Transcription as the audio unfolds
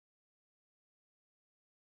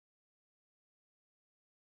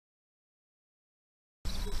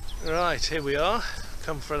Right, here we are,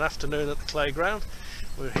 come for an afternoon at the playground.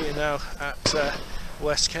 We're here now at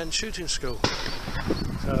West Kent Shooting School,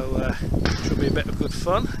 so should be a bit of good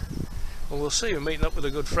fun, and we'll see. We're meeting up with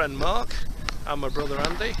a good friend Mark and my brother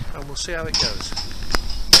Andy, and we'll see how it goes.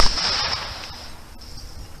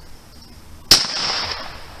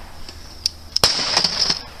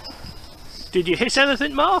 Did you hit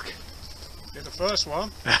anything, Mark? Hit the first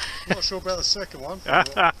one. I'm not sure about the second one.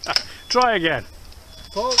 Try again.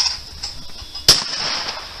 Pull.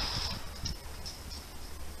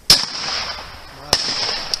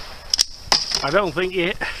 I don't think you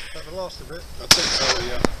hit. That the last of it? I think so,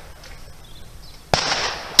 yeah.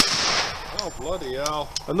 Oh, bloody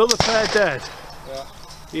hell. Another pair dead. Yeah.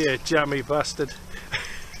 You jammy bastard.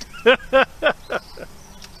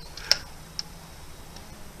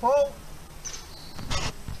 Pull.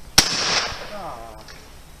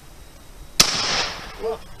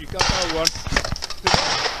 Look, you got that one.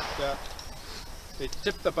 Yeah. They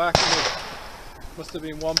tipped the back of it. Must have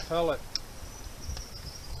been one pellet.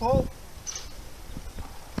 Pull.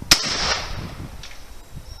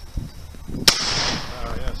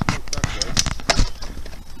 Oh yes, that's good.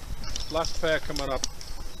 Last pair coming up.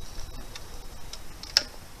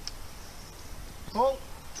 Pull.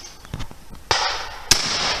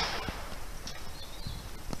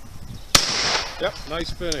 Yep,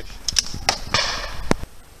 nice finish.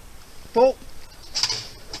 Pull.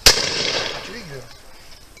 Jesus.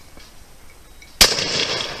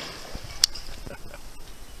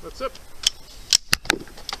 That's it.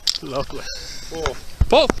 Lovely. Four.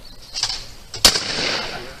 Pull!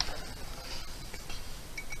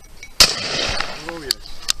 Oh yes.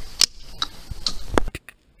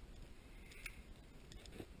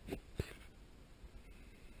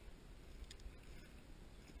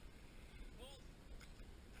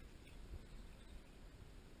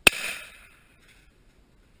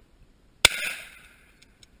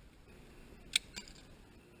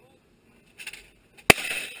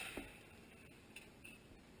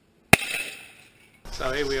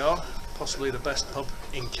 So here we are, possibly the best pub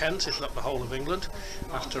in Kent, if not the whole of England,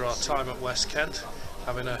 after our time at West Kent,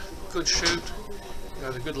 having a good shoot,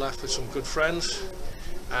 had a good laugh with some good friends,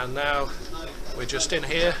 and now we're just in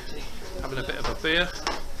here having a bit of a beer,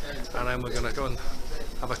 and then we're going to go and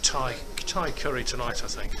have a Thai curry tonight, I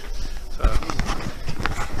think. So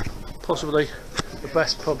possibly the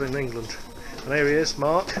best pub in England. And here he is,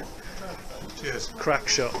 Mark. Cheers. Crack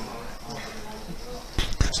shot.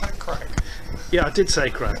 Is that crack? Yeah, I did say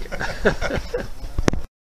crack.